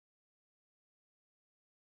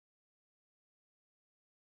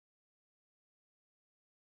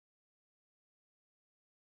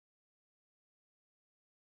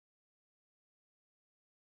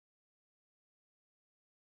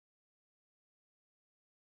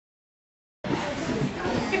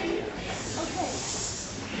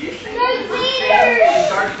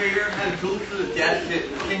Vader had to go through the death pit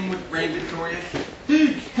king with Rey victorious?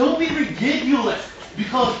 Dude, don't be ridiculous.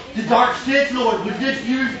 Because the Dark Sith Lord would just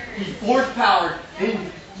use his force power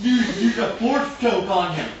and use a force choke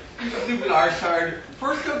on him. You stupid arsehard.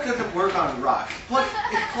 Force choke doesn't work on rocks. Plus,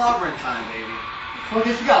 it's clobbering time, baby. Well, I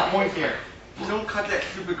guess you got points here. Just don't cut that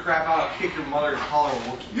stupid crap out. I'll kick your mother and call her a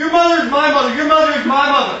Wookiee. Your mother is my mother. Your mother is my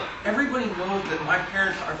mother. Everybody knows that my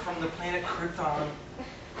parents are from the planet Krypton.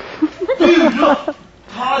 Dude, look.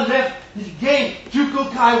 Todd left his game.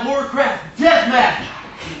 Jukokai Warcraft Deathmatch.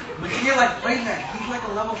 But he like playing that. He's like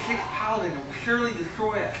a level 6 paladin and will surely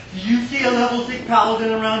destroy us. Do you see a level 6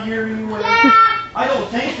 paladin around here anywhere? I don't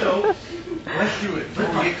think so. Let's do it.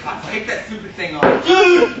 Don't get caught. Take that stupid thing off.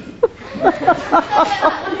 Dude!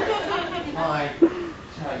 Hi.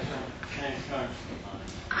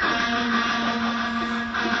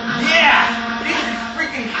 Yeah! This is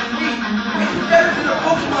freaking sweet. This is better than the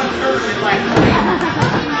Pokemon tournament last week.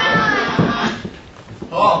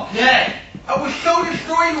 Okay. I was so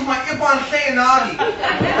destroyed with my Ippon Sayanagi.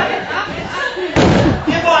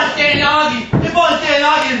 Ippon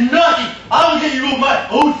Sayanagi is nothing. I will get you with my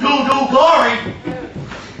Oshogari.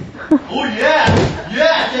 Oh yeah.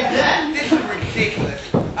 Yeah, take that. This is ridiculous.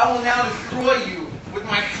 I will now destroy you with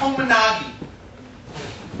my Tomanagi.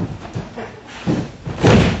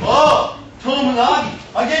 Oh, Tomanagi.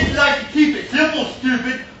 I guess you like to keep it simple,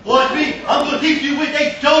 stupid. Watch me. I'm going to teach you with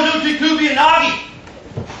a Jojo Jakubianagi.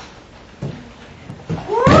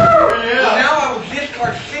 Yeah. Well, now I will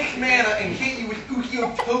discard 6 mana and hit you with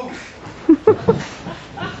Ukio Toast.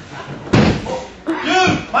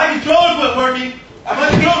 Dude, my controller quit working. My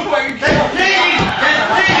controller quit working. That's cheating.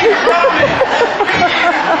 That's cheating. Stop it. That's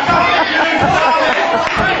cheating. Stop it, dude. Stop it.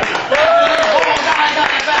 Oh, God, I got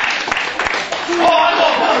it back. Oh, I'm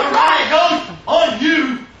going to put a riot ghost on you.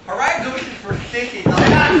 A riot ghost is for sissies.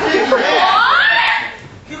 I'm not sick.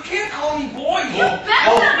 You can't call me boy. Oh,